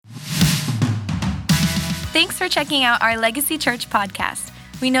Thanks for checking out our Legacy Church podcast.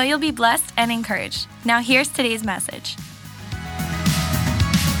 We know you'll be blessed and encouraged. Now here's today's message.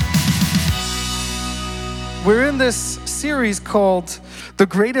 We're in this series called The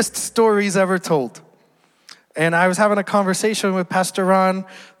Greatest Stories Ever Told. And I was having a conversation with Pastor Ron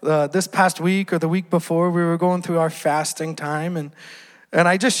this past week or the week before. We were going through our fasting time. And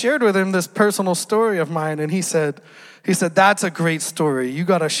I just shared with him this personal story of mine. And he said, that's a great story. You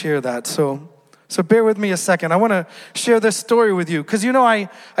got to share that. So bear with me a second. I want to share this story with you. Because, I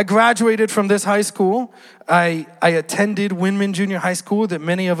graduated from this high school. I attended Winman Junior High School that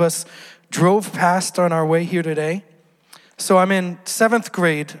many of us drove past on our way here today. So I'm in 7th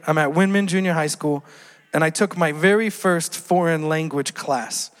grade. I'm at Winman Junior High School. And I took my very first foreign language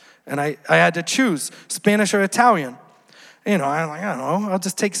class. And I had to choose Spanish or Italian. I'm like, I don't know, I'll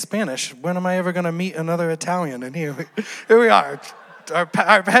just take Spanish. When am I ever going to meet another Italian? And here we are. Our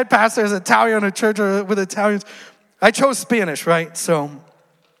head pastor is Italian, a church with Italians. I chose Spanish, right? So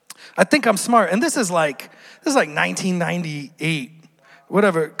I think I'm smart. And this is like 1998,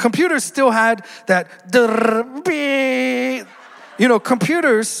 whatever. Computers still had that,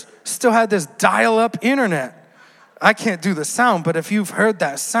 computers still had this dial-up internet. I can't do the sound, but if you've heard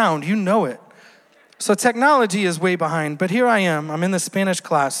that sound, you know it. So technology is way behind, but here I am. I'm in the Spanish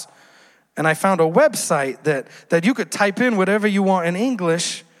class, and I found a website that you could type in whatever you want in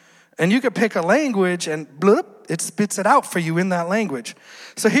English, and you could pick a language, and bloop, it spits it out for you in that language.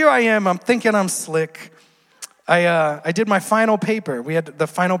 So here I am. I'm thinking I'm slick. I did my final paper. The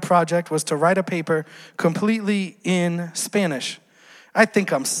final project was to write a paper completely in Spanish. I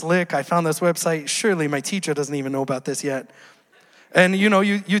think I'm slick. I found this website. Surely my teacher doesn't even know about this yet. And,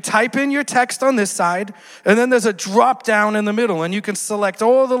 you type in your text on this side, and then there's a drop down in the middle, and you can select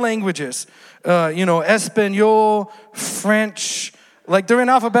all the languages. Espanol, French, like they're in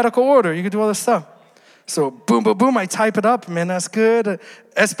alphabetical order. You can do all this stuff. So boom, boom, boom, I type it up. Man, that's good.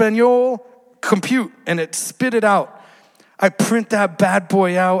 Espanol, compute, and it spit it out. I print that bad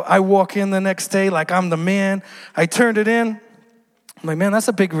boy out. I walk in the next day like I'm the man. I turned it in. I'm like, man, that's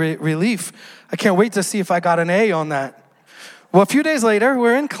a big relief. I can't wait to see if I got an A on that. Well, a few days later,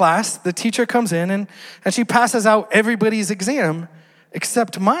 we're in class. The teacher comes in, and she passes out everybody's exam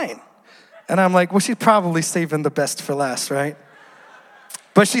except mine. And I'm like, well, she's probably saving the best for last, right?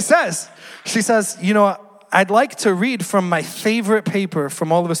 But she says, I'd like to read from my favorite paper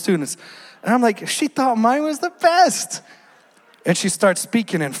from all of the students. And I'm like, she thought mine was the best. And she starts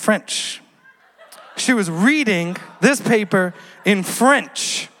speaking in French. She was reading this paper in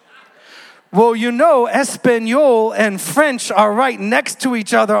French. Well, Espanol and French are right next to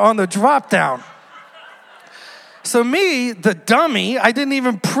each other on the drop down. So me, the dummy, I didn't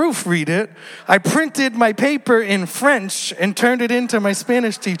even proofread it. I printed my paper in French and turned it into my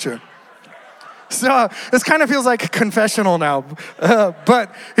Spanish teacher. So this kind of feels like a confessional now.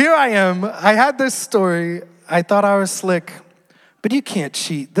 But here I am. I had this story. I thought I was slick. But you can't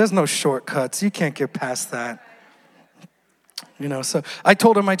cheat. There's no shortcuts. You can't get past that. So I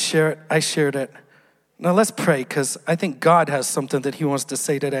told him I'd share it. I shared it. Now let's pray, because I think God has something that he wants to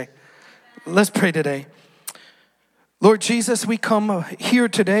say today. Let's pray today. Lord Jesus, we come here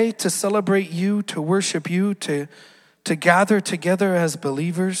today to celebrate you, to worship you, to gather together as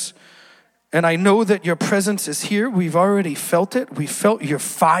believers. And I know that your presence is here. We've already felt it. We felt your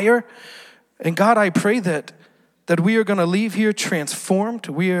fire. And God, I pray that we are going to leave here transformed.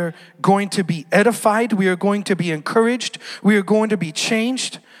 We are going to be edified. We are going to be encouraged. We are going to be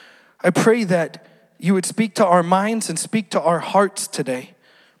changed. I pray that you would speak to our minds and speak to our hearts today.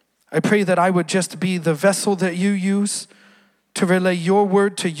 I pray that I would just be the vessel that you use to relay your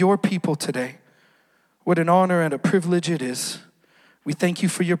word to your people today. What an honor and a privilege it is. We thank you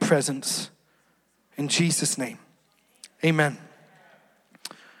for your presence. In Jesus' name, amen.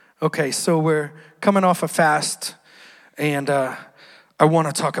 Okay, so we're coming off a fast. And I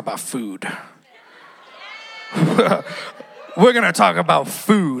want to talk about food. We're going to talk about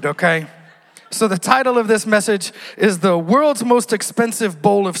food, okay? So the title of this message is The World's Most Expensive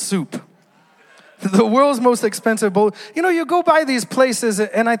Bowl of Soup. The world's most expensive bowl. You go by these places,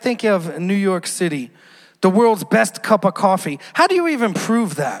 and I think of New York City, the world's best cup of coffee. How do you even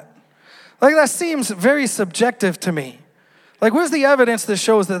prove that? Like, that seems very subjective to me. Like, where's the evidence that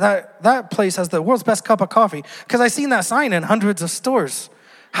shows that place has the world's best cup of coffee? Because I've seen that sign in hundreds of stores.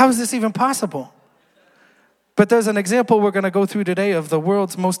 How is this even possible? But there's an example we're going to go through today of the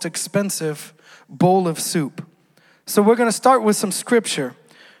world's most expensive bowl of soup. So we're going to start with some scripture.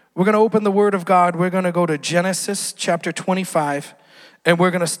 We're going to open the Word of God. We're going to go to Genesis chapter 25, and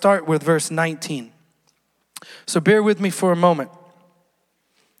we're going to start with verse 19. So bear with me for a moment.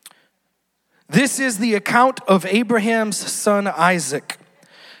 This is the account of Abraham's son Isaac.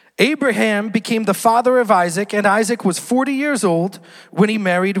 Abraham became the father of Isaac, and Isaac was 40 years old when he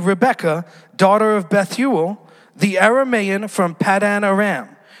married Rebekah, daughter of Bethuel, the Aramean from Paddan Aram,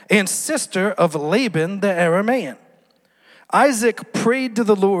 and sister of Laban the Aramean. Isaac prayed to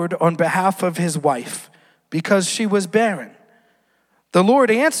the Lord on behalf of his wife because she was barren. The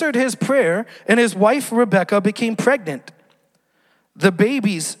Lord answered his prayer, and his wife Rebekah became pregnant. The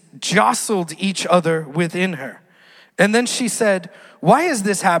babies jostled each other within her. And then she said, "Why is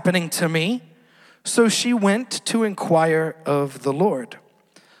this happening to me?" So she went to inquire of the Lord.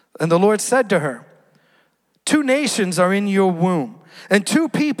 And the Lord said to her, "Two nations are in your womb, and two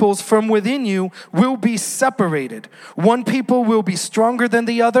peoples from within you will be separated. One people will be stronger than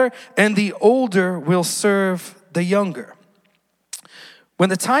the other, and the older will serve the younger." When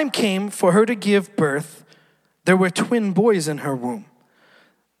the time came for her to give birth, there were twin boys in her womb.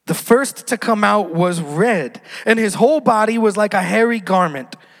 The first to come out was red, and his whole body was like a hairy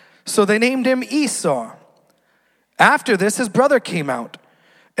garment. So they named him Esau. After this, his brother came out,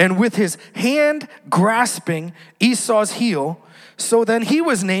 and with his hand grasping Esau's heel, so then he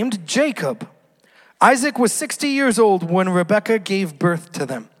was named Jacob. Isaac was 60 years old when Rebekah gave birth to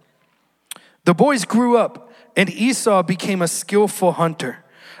them. The boys grew up, and Esau became a skillful hunter,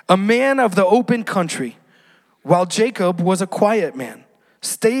 a man of the open country, while Jacob was a quiet man,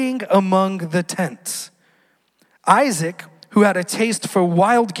 staying among the tents. Isaac, who had a taste for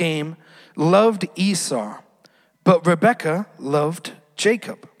wild game, loved Esau, but Rebekah loved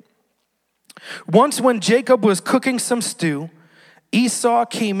Jacob. Once when Jacob was cooking some stew, Esau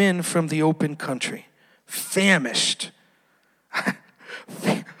came in from the open country, famished.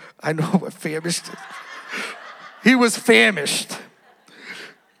 I know what famished is. He was famished.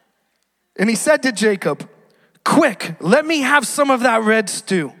 And he said to Jacob, "Quick, let me have some of that red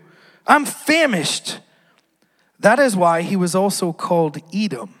stew. I'm famished." That is why he was also called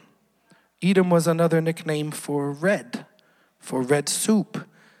Edom. Edom was another nickname for red soup.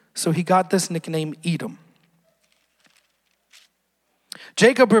 So he got this nickname Edom.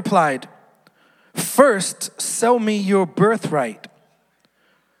 Jacob replied, "First, sell me your birthright."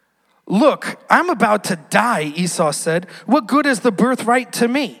 "Look, I'm about to die," Esau said. "What good is the birthright to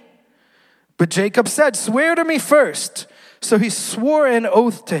me?" But Jacob said, "Swear to me first." So he swore an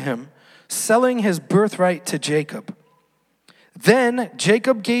oath to him, selling his birthright to Jacob. Then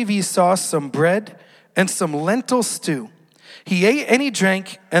Jacob gave Esau some bread and some lentil stew. He ate and he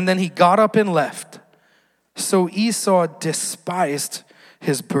drank, and then he got up and left. So Esau despised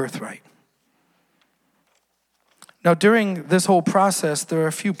his birthright. Now, during this whole process, there are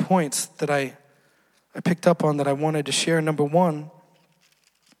a few points that I picked up on that I wanted to share. Number one,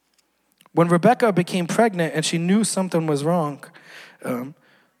 when Rebekah became pregnant and she knew something was wrong,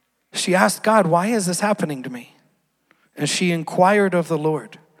 she asked God, "Why is this happening to me?" And she inquired of the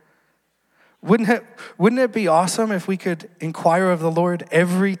Lord. Wouldn't it be awesome if we could inquire of the Lord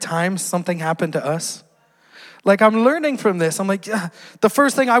every time something happened to us? Like, I'm learning from this. I'm like, yeah, the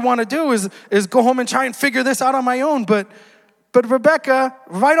first thing I want to do is go home and try and figure this out on my own. But Rebekah,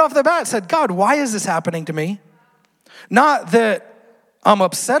 right off the bat, said, "God, why is this happening to me?" Not that I'm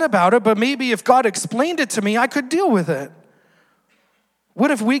upset about it, but maybe if God explained it to me, I could deal with it. What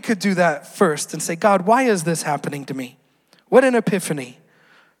if we could do that first and say, "God, why is this happening to me?" What an epiphany.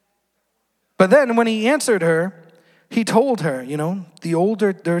 But then when he answered her, he told her,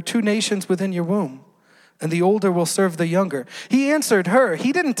 there are two nations within your womb, and the older will serve the younger. He answered her.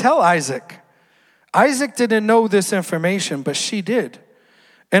 He didn't tell Isaac. Isaac didn't know this information, but she did.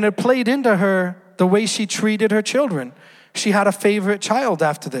 And it played into her the way she treated her children. She had a favorite child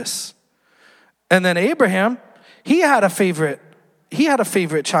after this. And then Abraham, he had a favorite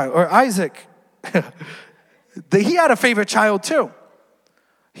child, or Isaac, he had a favorite child too.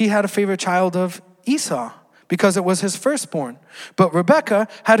 He had a favorite child of Esau because it was his firstborn. But Rebekah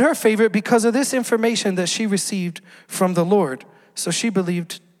had her favorite because of this information that she received from the Lord. So she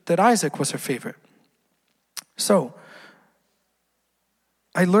believed that Isaac was her favorite. So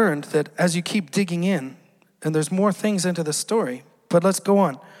I learned that as you keep digging in, and there's more things into the story, but let's go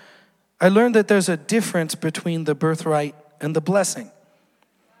on. I learned that there's a difference between the birthright and the blessing.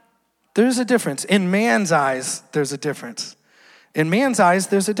 There's a difference. In man's eyes, there's a difference. In man's eyes,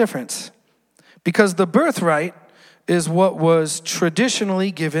 there's a difference. Because the birthright is what was traditionally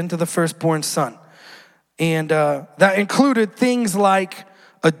given to the firstborn son. And that included things like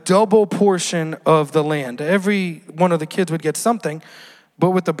a double portion of the land. Every one of the kids would get something,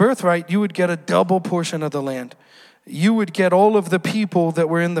 but with the birthright, you would get a double portion of the land. You would get all of the people that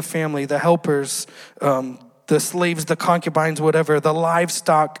were in the family, the helpers, the slaves, the concubines, whatever, the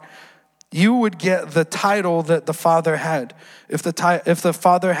livestock. you would get the title that the father had. If the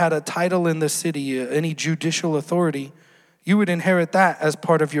father had a title in the city, any judicial authority, you would inherit that as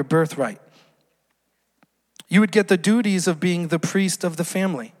part of your birthright. You would get the duties of being the priest of the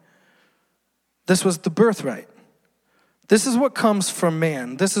family. This was the birthright. This is what comes from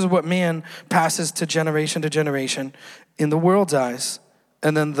man. This is what man passes to generation in the world's eyes.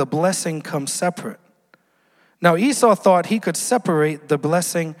 And then the blessing comes separate. Now Esau thought he could separate the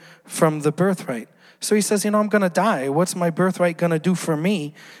blessing from the birthright. So he says, I'm going to die. What's my birthright going to do for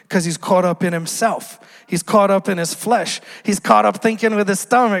me? Because he's caught up in himself. He's caught up in his flesh. He's caught up thinking with his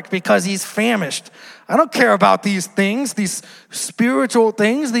stomach because he's famished. I don't care about these things, these spiritual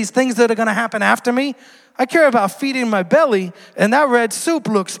things, these things that are going to happen after me. I care about feeding my belly, and that red soup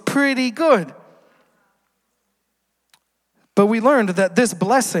looks pretty good. But we learned that this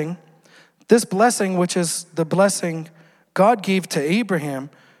blessing, which is the blessing God gave to Abraham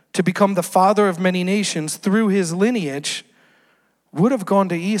to become the father of many nations through his lineage, would have gone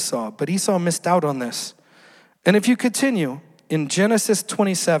to Esau, but Esau missed out on this. And if you continue in Genesis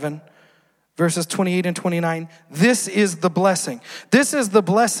 27, verses 28 and 29, this is the blessing. This is the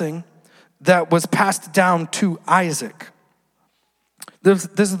blessing that was passed down to Isaac. This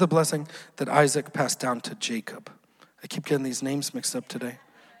is the blessing that Isaac passed down to Jacob. I keep getting these names mixed up today.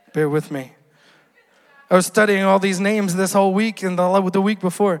 Bear with me. I was studying all these names this whole week and the week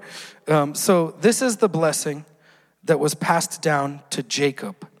before. So this is the blessing that was passed down to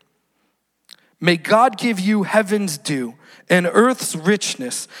Jacob. May God give you heaven's dew and earth's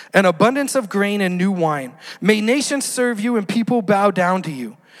richness, an abundance of grain and new wine. May nations serve you and people bow down to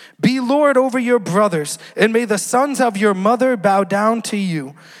you. Be Lord over your brothers, and may the sons of your mother bow down to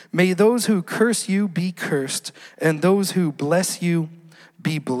you. May those who curse you be cursed, and those who bless you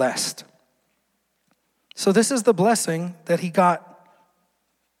be blessed. So this is the blessing that he got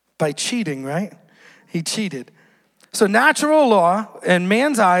by cheating, right? He cheated. So natural law, in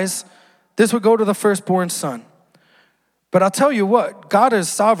man's eyes, this would go to the firstborn son. But I'll tell you what, God is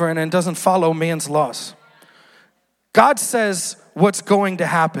sovereign and doesn't follow man's laws. God says what's going to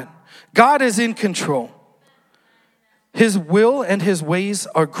happen. God is in control. His will and his ways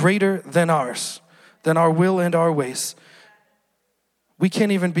are greater than ours, than our will and our ways. We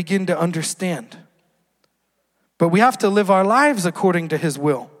can't even begin to understand. But we have to live our lives according to his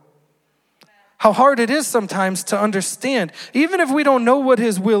will. How hard it is sometimes to understand, even if we don't know what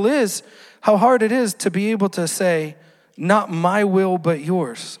his will is, how hard it is to be able to say, not my will, but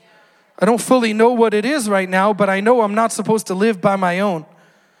yours. I don't fully know what it is right now, but I know I'm not supposed to live by my own.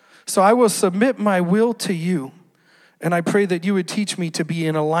 So I will submit my will to you, and I pray that you would teach me to be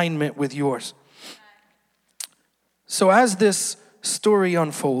in alignment with yours. So as this story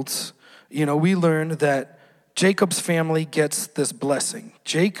unfolds, we learn that Jacob's family gets this blessing.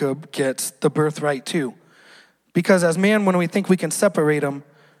 Jacob gets the birthright too. Because as man, when we think we can separate them,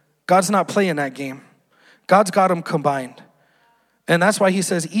 God's not playing that game. God's got them combined. And that's why he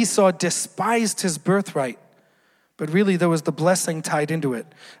says Esau despised his birthright. But really there was the blessing tied into it.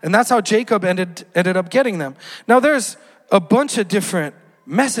 And that's how Jacob ended up getting them. Now there's a bunch of different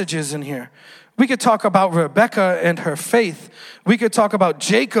messages in here. We could talk about Rebekah and her faith. We could talk about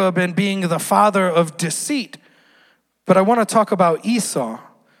Jacob and being the father of deceit. But I want to talk about Esau.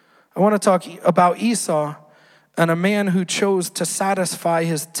 I want to talk about Esau and a man who chose to satisfy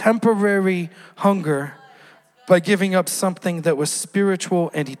his temporary hunger by giving up something that was spiritual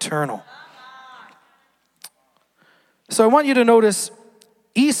and eternal. So I want you to notice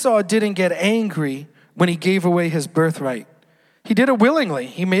Esau didn't get angry when he gave away his birthright. He did it willingly.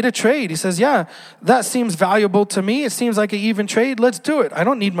 He made a trade. He says, yeah, that seems valuable to me. It seems like an even trade. Let's do it. I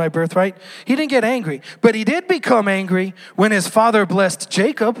don't need my birthright. He didn't get angry. But he did become angry when his father blessed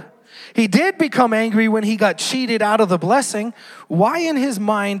Jacob. He did become angry when he got cheated out of the blessing. Why in his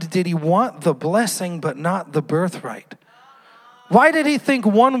mind did he want the blessing but not the birthright? Why did he think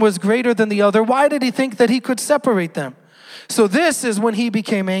one was greater than the other? Why did he think that he could separate them? So this is when he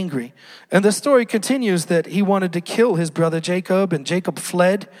became angry. And the story continues that he wanted to kill his brother Jacob, and Jacob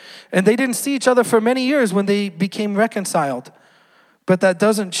fled. And they didn't see each other for many years when they became reconciled. But that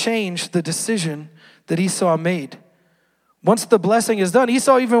doesn't change the decision that Esau made. Once the blessing is done,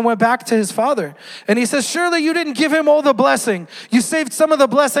 Esau even went back to his father. And he says, surely you didn't give him all the blessing. You saved some of the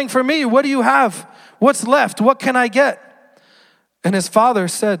blessing for me. What do you have? What's left? What can I get? And his father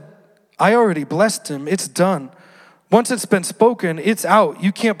said, I already blessed him. It's done. Once it's been spoken, it's out.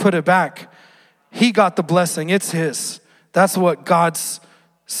 You can't put it back. He got the blessing. It's his. That's what God's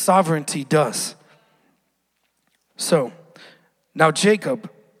sovereignty does. So, now Jacob,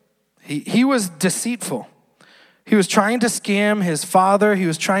 he was deceitful. He was trying to scam his father. He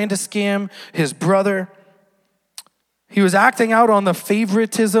was trying to scam his brother. He was acting out on the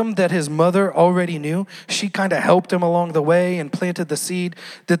favoritism that his mother already knew. She kind of helped him along the way and planted the seed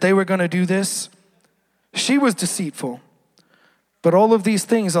that they were going to do this. She was deceitful. But all of these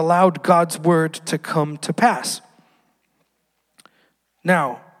things allowed God's word to come to pass.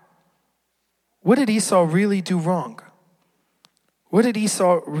 Now, what did Esau really do wrong? What did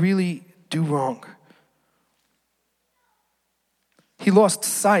Esau really do wrong? He lost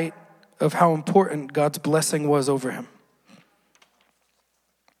sight of how important God's blessing was over him.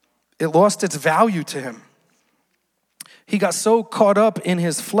 It lost its value to him. He got so caught up in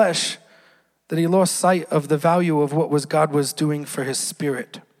his flesh that he lost sight of the value of what God was doing for his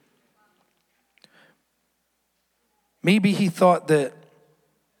spirit. Maybe he thought that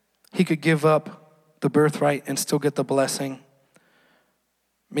he could give up the birthright and still get the blessing.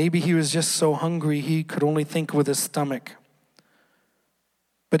 Maybe he was just so hungry he could only think with his stomach.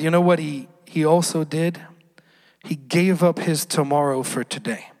 But you know what he also did? He gave up his tomorrow for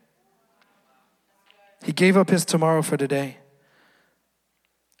today. He gave up his tomorrow for today.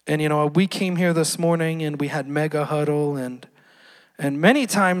 And we came here this morning and we had mega huddle and many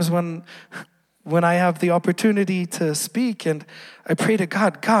times when I have the opportunity to speak and I pray to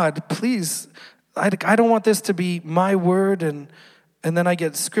God, please, I don't want this to be my word and then I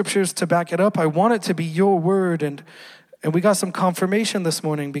get scriptures to back it up. I want it to be your word. And we got some confirmation this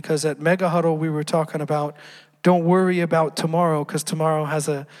morning because at Mega Huddle we were talking about don't worry about tomorrow because tomorrow has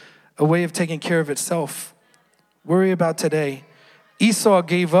a way of taking care of itself. Worry about today. Esau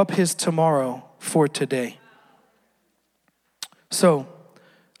gave up his tomorrow for today. So,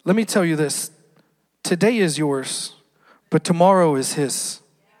 let me tell you this. Today is yours, but tomorrow is his.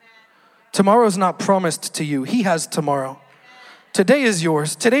 Tomorrow is not promised to you. He has tomorrow. Today is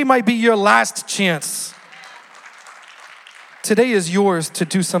yours. Today might be your last chance. Today is yours to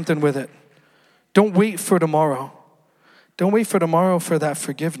do something with it. Don't wait for tomorrow. Don't wait for tomorrow for that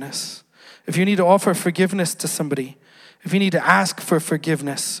forgiveness. If you need to offer forgiveness to somebody, if you need to ask for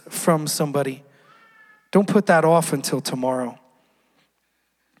forgiveness from somebody, don't put that off until tomorrow.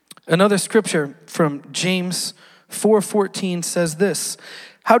 Another scripture from James 4:14 says this,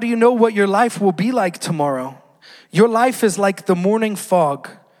 how do you know what your life will be like tomorrow? Your life is like the morning fog.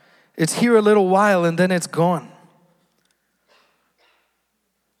 It's here a little while and then it's gone.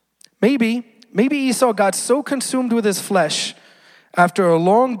 Maybe Esau got so consumed with his flesh after a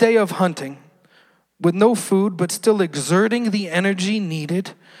long day of hunting with no food, but still exerting the energy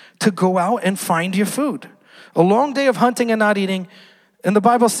needed to go out and find your food. A long day of hunting and not eating, and the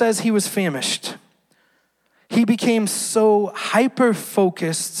Bible says he was famished. He became so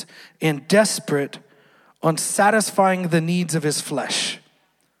hyper-focused and desperate on satisfying the needs of his flesh.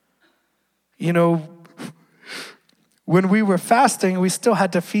 When we were fasting, we still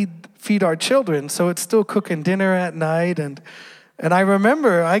had to feed our children, so it's still cooking dinner at night. And I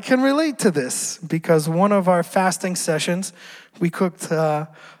remember, I can relate to this because one of our fasting sessions, we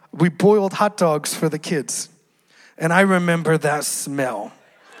boiled hot dogs for the kids. And I remember that smell.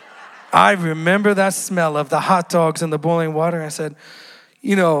 I remember that smell of the hot dogs and the boiling water. I said,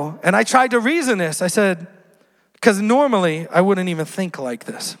 and I tried to reason this. I said, because normally I wouldn't even think like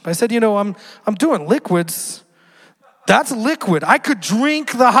this. I said, I'm doing liquids. That's liquid. I could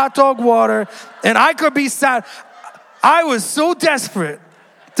drink the hot dog water and I could be sad. I was so desperate.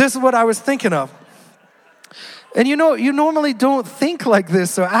 This is what I was thinking of. And you normally don't think like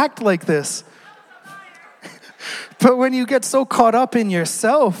this or act like this. But when you get so caught up in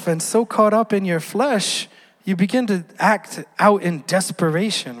yourself and so caught up in your flesh, you begin to act out in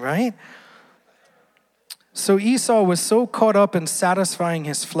desperation, right? So Esau was so caught up in satisfying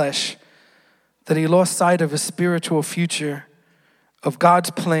his flesh that he lost sight of his spiritual future, of God's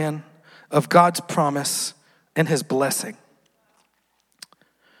plan, of God's promise, and his blessing.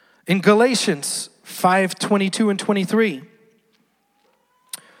 In Galatians 5:22 and 23,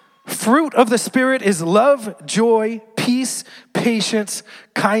 fruit of the Spirit is love, joy, peace, patience,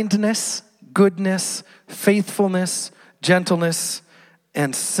 kindness, goodness, faithfulness, gentleness,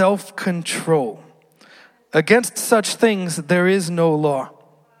 and self-control. Against such things there is no law.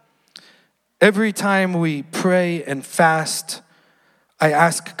 Every time we pray and fast, I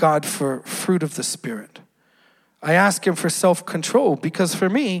ask God for fruit of the Spirit. I ask him for self-control because for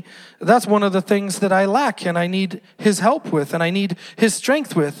me, that's one of the things that I lack and I need his help with and I need his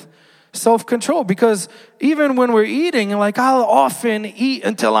strength with. Self-control, because even when we're eating, I'll often eat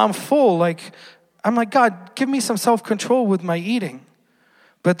until I'm full. I'm like, God, give me some self-control with my eating.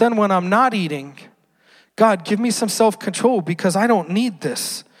 But then when I'm not eating, God, give me some self-control because I don't need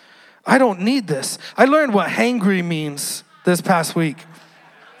this. I don't need this. I learned what hangry means this past week.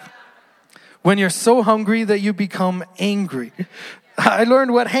 When you're so hungry that you become angry. I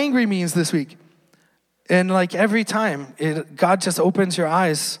learned what hangry means this week. And like every time, God just opens your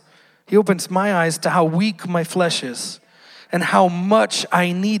eyes. He opens my eyes to how weak my flesh is and how much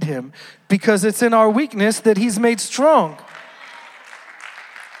I need him, because it's in our weakness that he's made strong.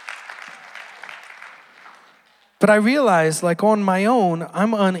 But I realize, like on my own,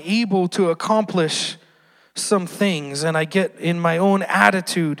 I'm unable to accomplish some things, and I get in my own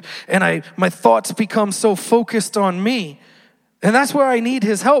attitude, and my thoughts become so focused on me. And that's where I need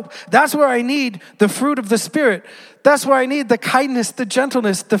his help. That's where I need the fruit of the Spirit. That's where I need the kindness, the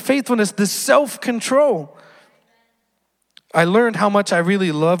gentleness, the faithfulness, the self-control. I learned how much I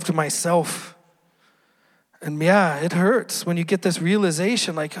really loved myself. And yeah, it hurts when you get this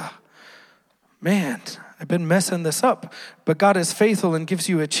realization like, oh, man, I've been messing this up. But God is faithful and gives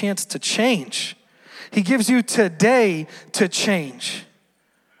you a chance to change. He gives you today to change.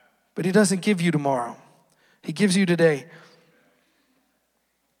 But he doesn't give you tomorrow. He gives you today.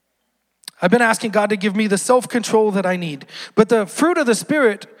 I've been asking God to give me the self-control that I need. But the fruit of the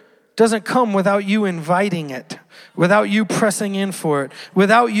Spirit doesn't come without you inviting it, without you pressing in for it,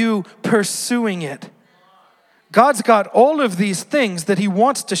 without you pursuing it. God's got all of these things that he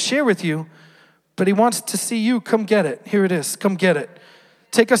wants to share with you, but he wants to see you come get it. Here it is. Come get it.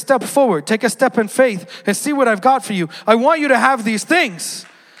 Take a step forward. Take a step in faith and see what I've got for you. I want you to have these things,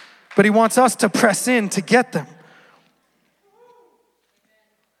 but he wants us to press in to get them.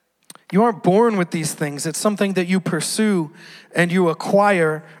 You aren't born with these things. It's something that you pursue and you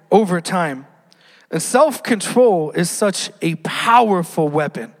acquire over time. And self-control is such a powerful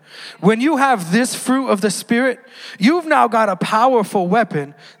weapon. When you have this fruit of the Spirit, you've now got a powerful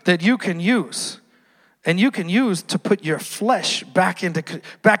weapon that you can use. And you can use to put your flesh back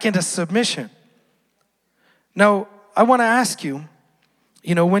into submission. Now, I want to ask you,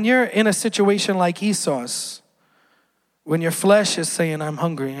 when you're in a situation like Esau's, when your flesh is saying, I'm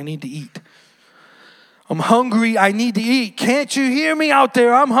hungry, I need to eat. I'm hungry, I need to eat. Can't you hear me out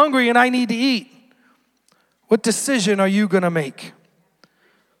there? I'm hungry and I need to eat. What decision are you going to make?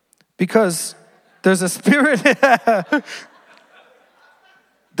 Because there's a spirit,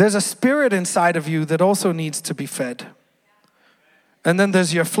 there's a spirit inside of you that also needs to be fed. And then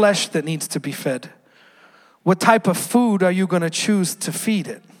there's your flesh that needs to be fed. What type of food are you going to choose to feed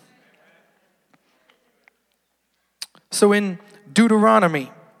it? So in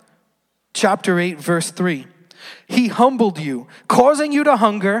Deuteronomy chapter 8, verse 3, he humbled you, causing you to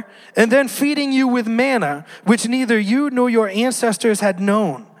hunger, and then feeding you with manna, which neither you nor your ancestors had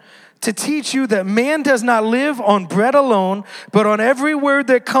known, to teach you that man does not live on bread alone, but on every word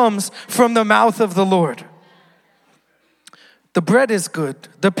that comes from the mouth of the Lord. The bread is good.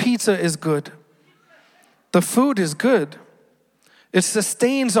 The pizza is good. The food is good. It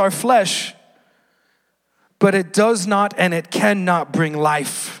sustains our flesh, but it does not and it cannot bring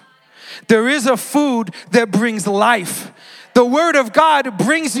life. There is a food that brings life. The Word of God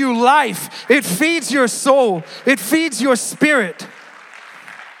brings you life. It feeds your soul. It feeds your spirit.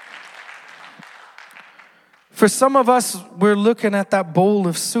 For some of us, we're looking at that bowl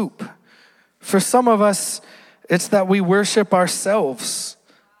of soup. For some of us, it's that we worship ourselves.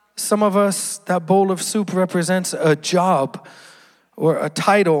 Some of us, that bowl of soup represents a job or a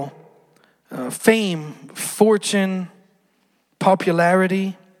title, fame, fortune,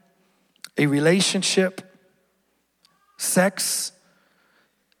 popularity, a relationship, sex.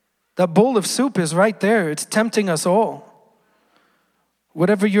 That bowl of soup is right there. It's tempting us all.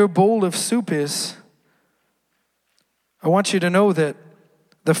 Whatever your bowl of soup is, I want you to know that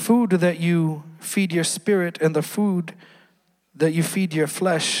the food that you feed your spirit and the food that you feed your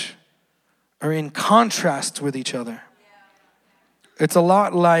flesh are in contrast with each other. It's a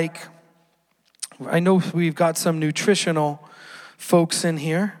lot like, I know we've got some nutritional folks in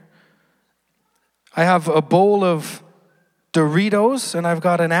here. I have a bowl of Doritos and I've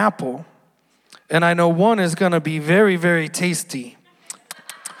got an apple. And I know one is going to be very, very tasty.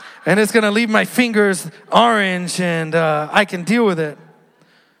 And it's going to leave my fingers orange and I can deal with it.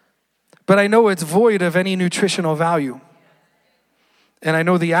 But I know it's void of any nutritional value. And I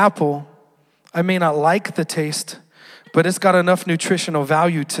know the apple, I may not like the taste, but it's got enough nutritional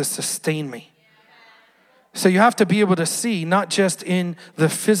value to sustain me. So you have to be able to see, not just in the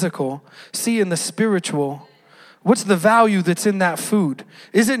physical, see in the spiritual. What's the value that's in that food?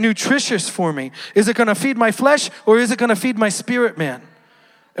 Is it nutritious for me? Is it going to feed my flesh or is it going to feed my spirit, man?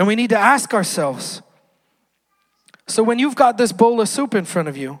 And we need to ask ourselves. So when you've got this bowl of soup in front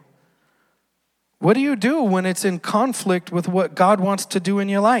of you, what do you do when it's in conflict with what God wants to do in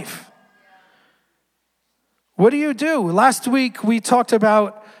your life? What do you do? Last week we talked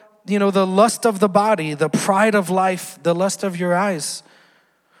about, the lust of the body, the pride of life, the lust of your eyes.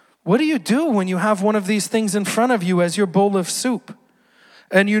 What do you do when you have one of these things in front of you as your bowl of soup?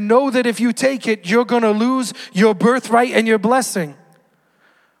 And you know that if you take it, you're going to lose your birthright and your blessing.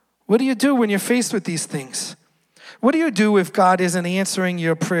 What do you do when you're faced with these things? What do you do if God isn't answering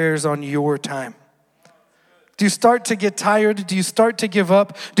your prayers on your time? Do you start to get tired? Do you start to give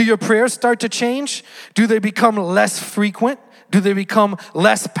up? Do your prayers start to change? Do they become less frequent? Do they become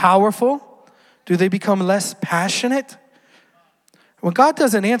less powerful? Do they become less passionate? When God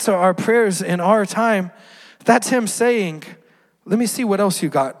doesn't answer our prayers in our time, that's Him saying, let me see what else you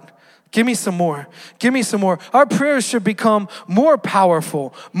got. Give me some more. Give me some more. Our prayers should become more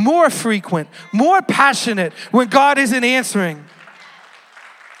powerful, more frequent, more passionate when God isn't answering.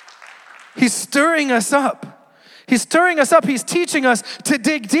 He's stirring us up. He's stirring us up. He's teaching us to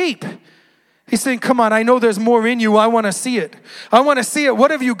dig deep. He's saying, come on, I know there's more in you. I want to see it. I want to see it.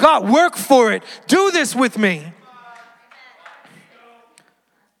 What have you got? Work for it. Do this with me.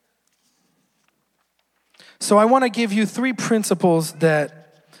 So I want to give you 3 principles that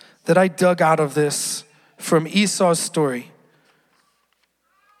I dug out of this from Esau's story.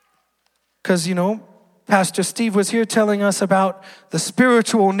 Because, Pastor Steve was here telling us about the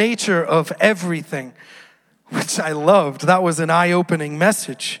spiritual nature of everything, which I loved. That was an eye-opening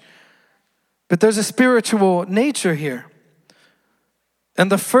message. But there's a spiritual nature here.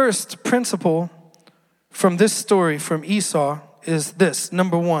 And the first principle from this story from Esau is this.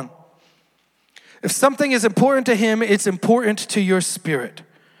 Number 1, if something is important to him, it's important to your spirit.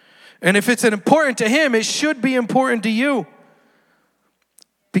 And if it's important to him, it should be important to you.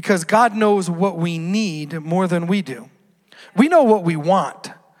 Because God knows what we need more than we do. We know what we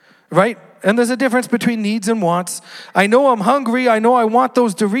want, right? And there's a difference between needs and wants. I know I'm hungry. I know I want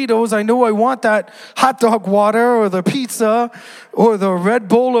those Doritos. I know I want that hot dog water or the pizza or the red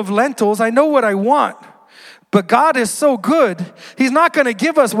bowl of lentils. I know what I want. But God is so good. He's not going to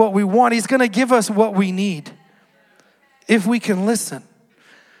give us what we want. He's going to give us what we need. If we can listen.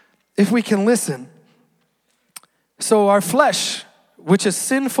 If we can listen. So our flesh, which is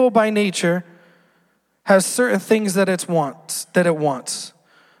sinful by nature, has certain things that it wants.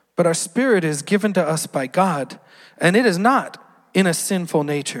 But our spirit is given to us by God, and it is not in a sinful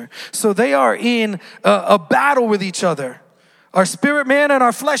nature. So they are in a battle with each other. Our spirit man and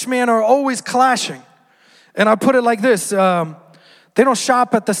our flesh man are always clashing. And I put it like this. They don't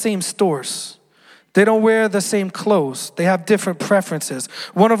shop at the same stores. They don't wear the same clothes. They have different preferences.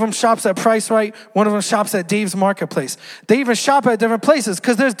 One of them shops at Price Right. One of them shops at Dave's Marketplace. They even shop at different places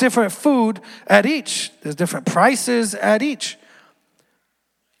because there's different food at each. There's different prices at each.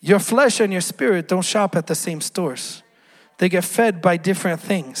 Your flesh and your spirit don't shop at the same stores. They get fed by different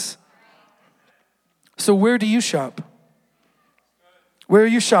things. So where do you shop? Where are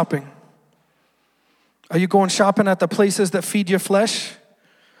you shopping? Are you going shopping at the places that feed your flesh?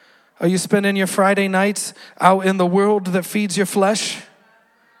 Are you spending your Friday nights out in the world that feeds your flesh?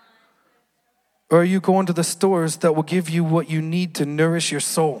 Or are you going to the stores that will give you what you need to nourish your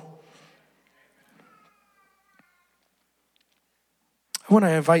soul? I want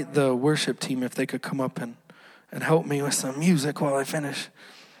to invite the worship team if they could come up and help me with some music while I finish.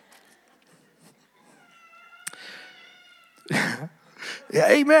 Yeah,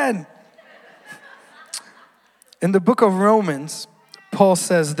 amen. In the book of Romans, Paul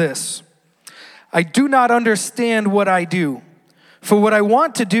says this, I do not understand what I do. For what I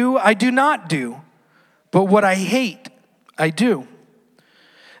want to do, I do not do. But what I hate, I do.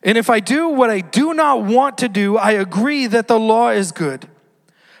 And if I do what I do not want to do, I agree that the law is good.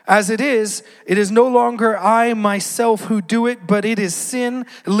 As it is no longer I myself who do it, but it is sin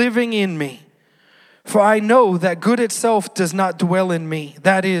living in me. For I know that good itself does not dwell in me,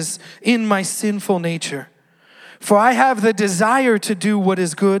 that is, in my sinful nature. For I have the desire to do what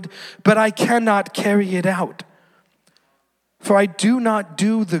is good, but I cannot carry it out. For I do not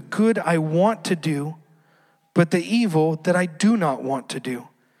do the good I want to do, but the evil that I do not want to do.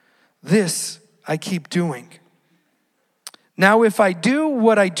 This I keep doing. Now if I do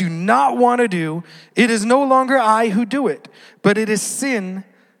what I do not want to do, it is no longer I who do it, but it is sin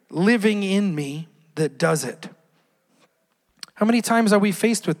living in me that does it. How many times are we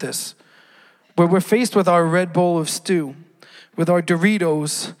faced with this? Where we're faced with our red bowl of stew, with our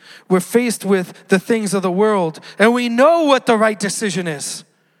Doritos. We're faced with the things of the world, and we know what the right decision is,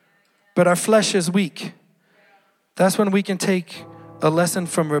 but our flesh is weak. That's when we can take a lesson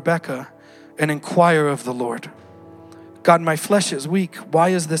from Rebecca and inquire of the Lord. God, my flesh is weak. Why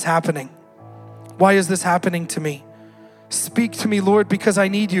is this happening? Why is this happening to me? Speak to me, Lord, because I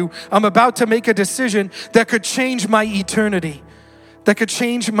need you. I'm about to make a decision that could change my eternity, that could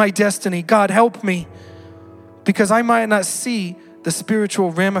change my destiny. God, help me, because I might not see the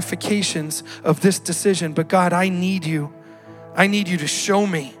spiritual ramifications of this decision, but God, I need you. I need you to show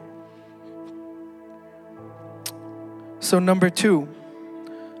me. So number 2,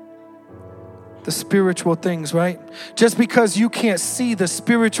 the spiritual things, right? Just because you can't see the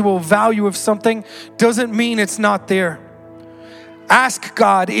spiritual value of something doesn't mean it's not there. Ask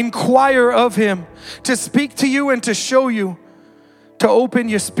God, inquire of Him to speak to you and to show you, to open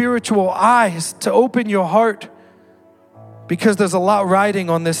your spiritual eyes, to open your heart, because there's a lot riding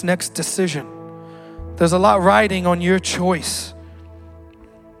on this next decision. There's a lot riding on your choice.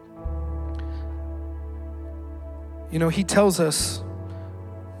 You know, He tells us,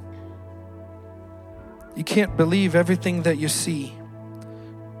 you can't believe everything that you see.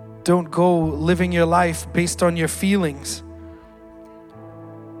 Don't go living your life based on your feelings.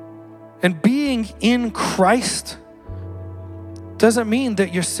 And being in Christ doesn't mean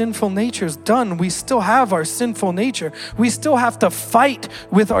that your sinful nature is done. We still have our sinful nature. We still have to fight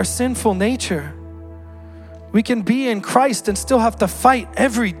with our sinful nature. We can be in Christ and still have to fight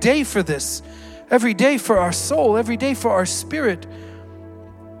every day for this. Every day for our soul, every day for our spirit.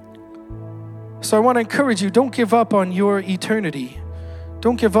 So I want to encourage you, don't give up on your eternity.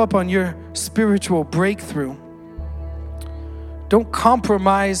 Don't give up on your spiritual breakthrough. Don't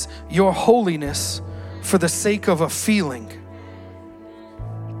compromise your holiness for the sake of a feeling.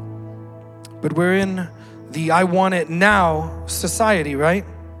 But we're in the I want it now society, right?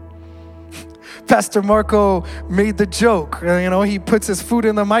 Pastor Marco made the joke. He puts his food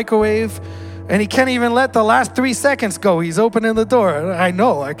in the microwave and he can't even let the last 3 seconds go. He's opening the door. I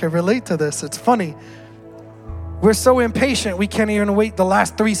know, I can relate to this. It's funny. We're so impatient, we can't even wait the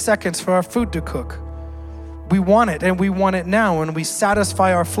last 3 seconds for our food to cook. We want it, and we want it now, and we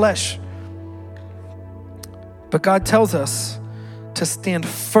satisfy our flesh. But God tells us to stand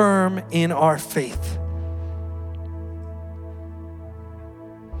firm in our faith.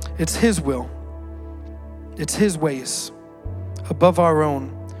 It's His will. It's His ways above our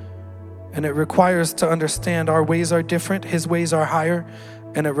own. And it requires to understand our ways are different, His ways are higher,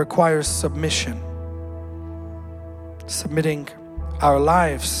 and it requires submission. Submitting our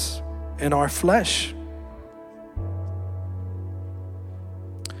lives and our flesh.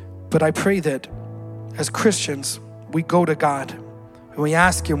 But I pray that as Christians, we go to God and we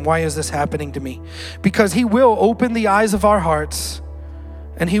ask Him, why is this happening to me? Because He will open the eyes of our hearts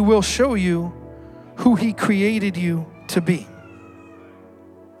and He will show you who He created you to be.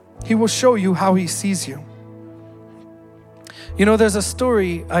 He will show you how He sees you. There's a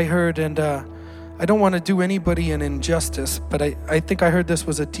story I heard, and I don't want to do anybody an injustice, but I think I heard this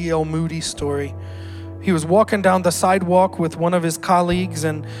was a D.L. Moody story. He was walking down the sidewalk with one of his colleagues,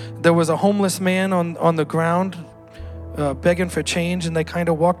 and there was a homeless man on the ground begging for change, and they kind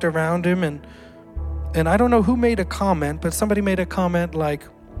of walked around him, and I don't know who made a comment, but somebody made a comment like,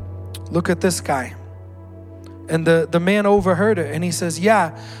 look at this guy. And the man overheard it, and he says,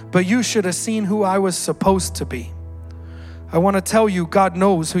 yeah, but you should have seen who I was supposed to be. I want to tell you, God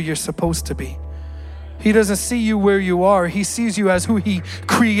knows who you're supposed to be. He doesn't see you where you are. He sees you as who He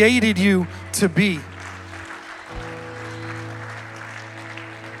created you to be.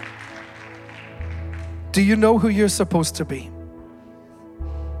 Do you know who you're supposed to be?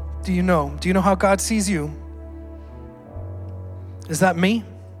 Do you know? Do you know how God sees you? Is that me?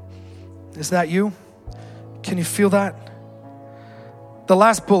 Is that you? Can you feel that? The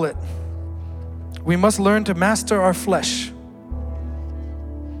last bullet. We must learn to master our flesh.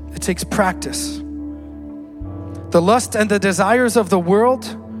 It takes practice. The lust and the desires of the world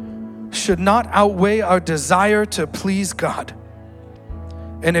should not outweigh our desire to please God.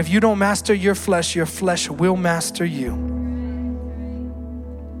 And if you don't master your flesh will master you.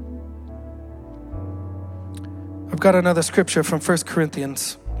 I've got another scripture from 1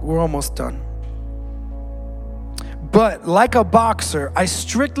 Corinthians. We're almost done. But like a boxer, I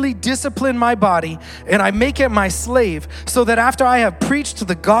strictly discipline my body and I make it my slave, so that after I have preached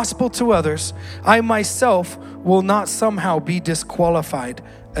the gospel to others, I myself will not somehow be disqualified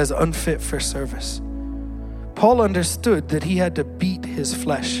as unfit for service. Paul understood that he had to beat his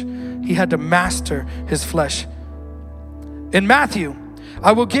flesh. He had to master his flesh. In Matthew,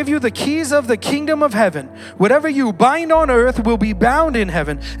 I will give you the keys of the kingdom of heaven. Whatever you bind on earth will be bound in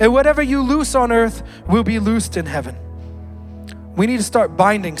heaven, and whatever you loose on earth will be loosed in heaven. We need to start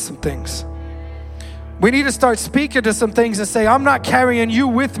binding some things. We need to start speaking to some things and say, I'm not carrying you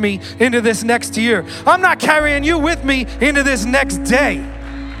with me into this next year. I'm not carrying you with me into this next day.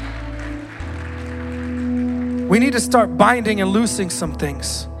 We need to start binding and loosing some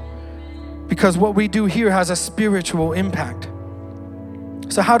things, because what we do here has a spiritual impact.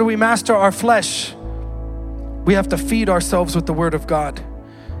 So how do we master our flesh? We have to feed ourselves with the Word of God.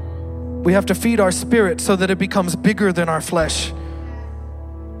 We have to feed our spirit so that it becomes bigger than our flesh.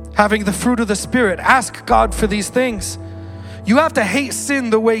 Having the fruit of the Spirit, ask God for these things. You have to hate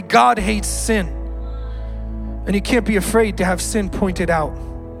sin the way God hates sin. And you can't be afraid to have sin pointed out,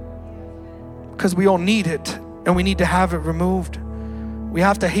 because we all need it and we need to have it removed. We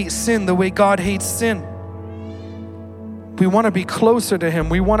have to hate sin the way God hates sin. We want to be closer to Him.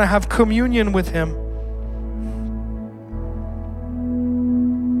 We want to have communion with Him.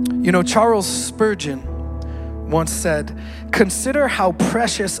 You know, Charles Spurgeon once said, "Consider how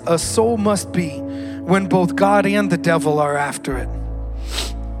precious a soul must be when both God and the devil are after it."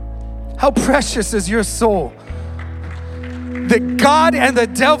 How precious is your soul that God and the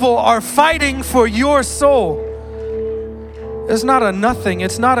devil are fighting for your soul. It's not a nothing.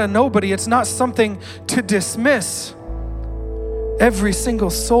 It's not a nobody. It's not something to dismiss. Every single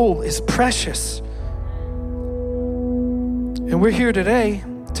soul is precious. And we're here today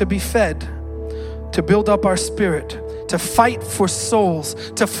to be fed, to build up our spirit, to fight for souls,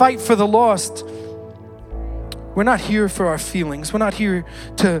 to fight for the lost. We're not here for our feelings. We're not here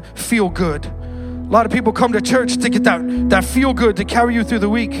to feel good. A lot of people come to church to get that feel good to carry you through the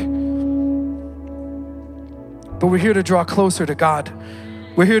week. But we're here to draw closer to God.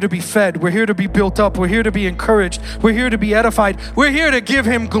 We're here to be fed. We're here to be built up. We're here to be encouraged. We're here to be edified. We're here to give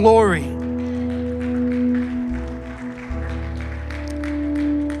Him glory.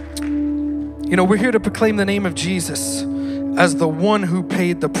 You know, we're here to proclaim the name of Jesus as the one who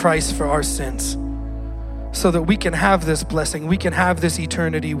paid the price for our sins, so that we can have this blessing, we can have this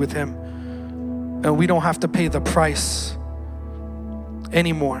eternity with Him, and we don't have to pay the price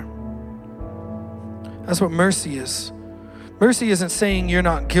anymore. That's what mercy is. Mercy isn't saying you're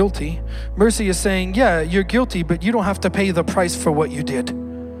not guilty. Mercy is saying, yeah, you're guilty, but you don't have to pay the price for what you did.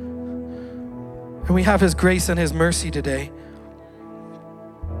 And we have His grace and His mercy today.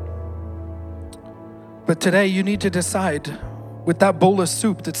 But today you need to decide, with that bowl of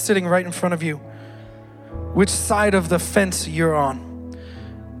soup that's sitting right in front of you, which side of the fence you're on.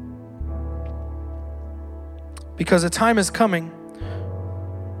 Because a time is coming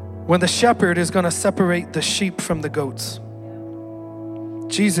when the shepherd is going to separate the sheep from the goats.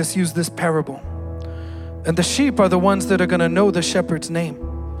 Jesus used this parable. And the sheep are the ones that are going to know the shepherd's name.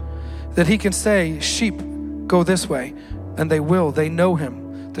 That He can say, sheep, go this way. And they will. They know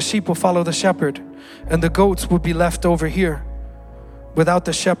Him. The sheep will follow the shepherd. And the goats will be left over here without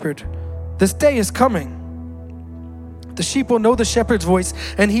the shepherd. This day is coming. The sheep will know the shepherd's voice,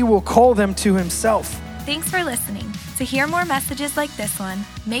 and He will call them to Himself. Thanks for listening. To hear more messages like this one,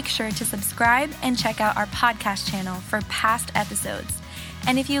 make sure to subscribe and check out our podcast channel for past episodes.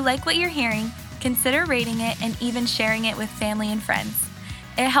 And if you like what you're hearing, consider rating it and even sharing it with family and friends.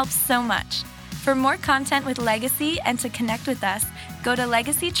 It helps so much. For more content with Legacy and to connect with us, go to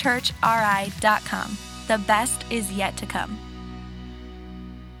legacychurchri.com. The best is yet to come.